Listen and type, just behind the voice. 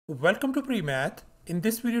Welcome to PreMath. In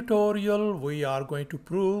this video tutorial, we are going to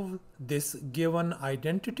prove this given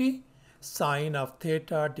identity. Sine of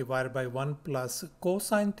theta divided by 1 plus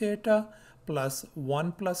cosine theta plus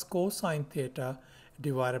 1 plus cosine theta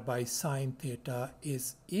divided by sine theta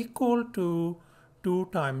is equal to 2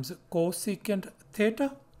 times cosecant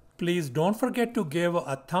theta. Please don't forget to give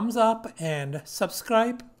a thumbs up and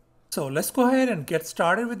subscribe. So let's go ahead and get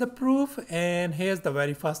started with the proof, and here's the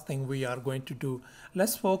very first thing we are going to do.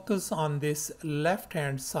 Let's focus on this left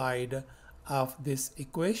hand side of this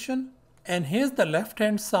equation, and here's the left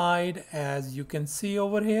hand side as you can see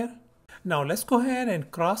over here. Now let's go ahead and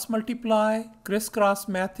cross multiply, crisscross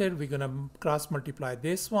method. We're gonna cross multiply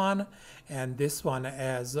this one and this one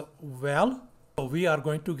as well. So we are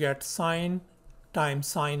going to get sine times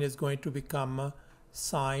sine is going to become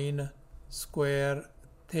sine square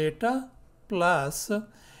theta plus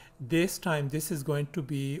this time this is going to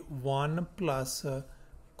be 1 plus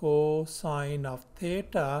cosine of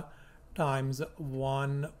theta times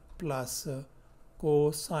 1 plus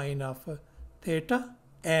cosine of theta,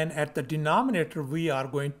 and at the denominator we are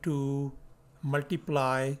going to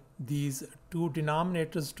multiply these two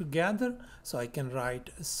denominators together, so I can write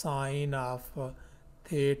sine of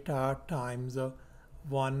theta times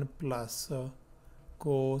 1 plus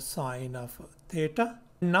cosine of theta.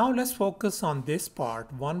 Now let's focus on this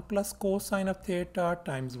part, 1 plus cosine of theta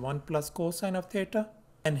times 1 plus cosine of theta.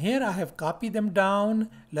 And here I have copied them down.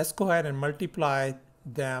 Let's go ahead and multiply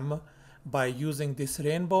them by using this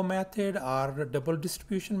rainbow method or double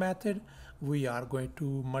distribution method. We are going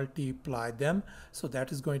to multiply them. So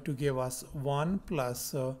that is going to give us 1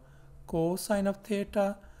 plus cosine of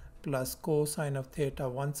theta plus cosine of theta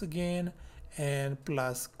once again, and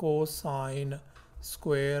plus cosine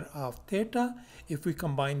square of theta. If we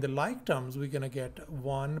combine the like terms, we're going to get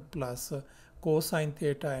 1 plus cosine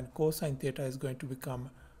theta, and cosine theta is going to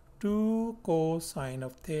become 2 cosine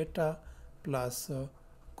of theta plus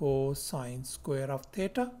cosine square of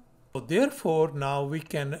theta. So therefore now we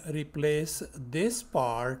can replace this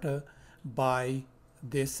part by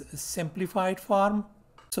this simplified form.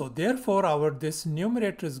 So therefore this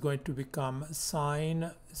numerator is going to become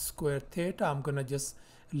sine square theta. I'm going to just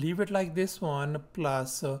leave it like this one,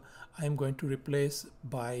 plus I'm going to replace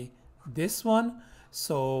by this one.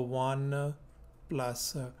 So 1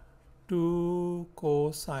 plus 2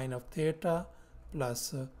 cosine of theta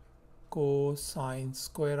plus cosine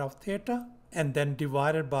square of theta, and then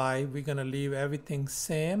divided by, we're going to leave everything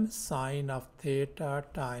same, sine of theta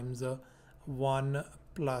times 1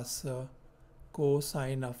 plus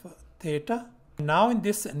cosine of theta. Now in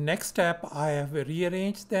this next step, I have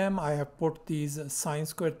rearranged them. I have put these sine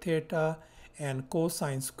square theta and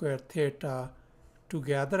cosine square theta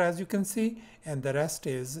together, as you can see, and the rest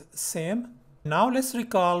is same. Now let's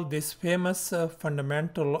recall this famous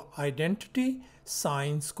fundamental identity.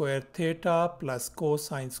 Sine square theta plus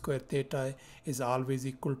cosine square theta is always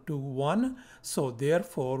equal to 1. So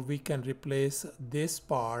therefore we can replace this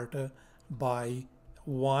part by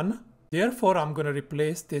 1. Therefore, I'm going to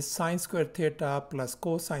replace this sine square theta plus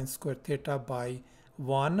cosine square theta by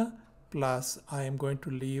 1, plus I am going to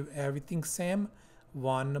leave everything same,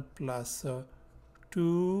 1 plus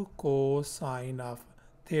 2 cosine of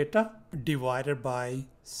theta divided by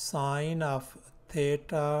sine of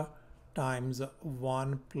theta times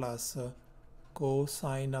 1 plus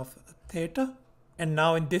cosine of theta. And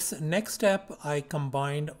now in this next step, I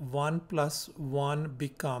combined 1 plus 1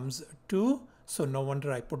 becomes 2. So no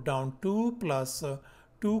wonder I put down 2 plus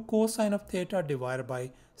 2 cosine of theta divided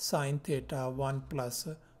by sine theta 1 plus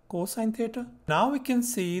cosine theta. Now we can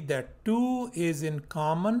see that 2 is in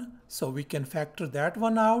common, so we can factor that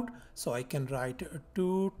one out. So I can write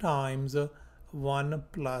 2 times 1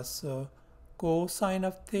 plus cosine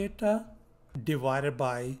of theta divided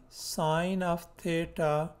by sine of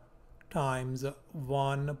theta times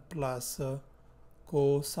 1 plus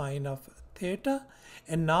cosine of theta.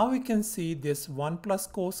 And now we can see this 1 plus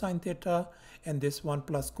cosine theta and this 1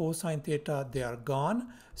 plus cosine theta, they are gone.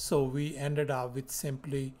 So we ended up with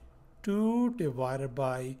simply 2 divided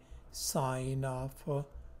by sine of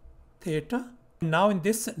theta. Now in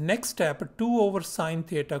this next step, 2 over sine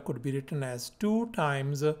theta could be written as 2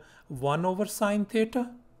 times 1 over sine theta.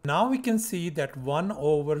 Now we can see that 1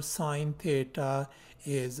 over sine theta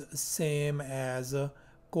is same as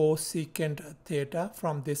cosecant theta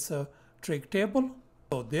from this trig table.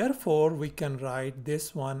 So therefore we can write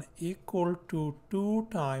this one equal to 2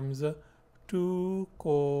 times 2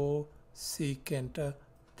 cosecant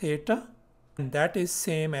theta, and that is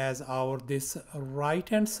same as our this right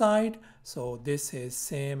hand side. So this is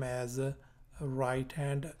same as right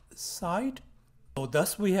hand side. So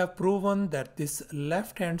thus we have proven that this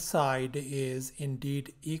left hand side is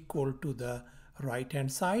indeed equal to the right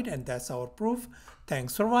hand side, and that's our proof.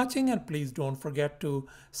 Thanks for watching, and please don't forget to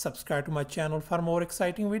subscribe to my channel for more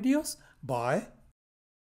exciting videos. Bye.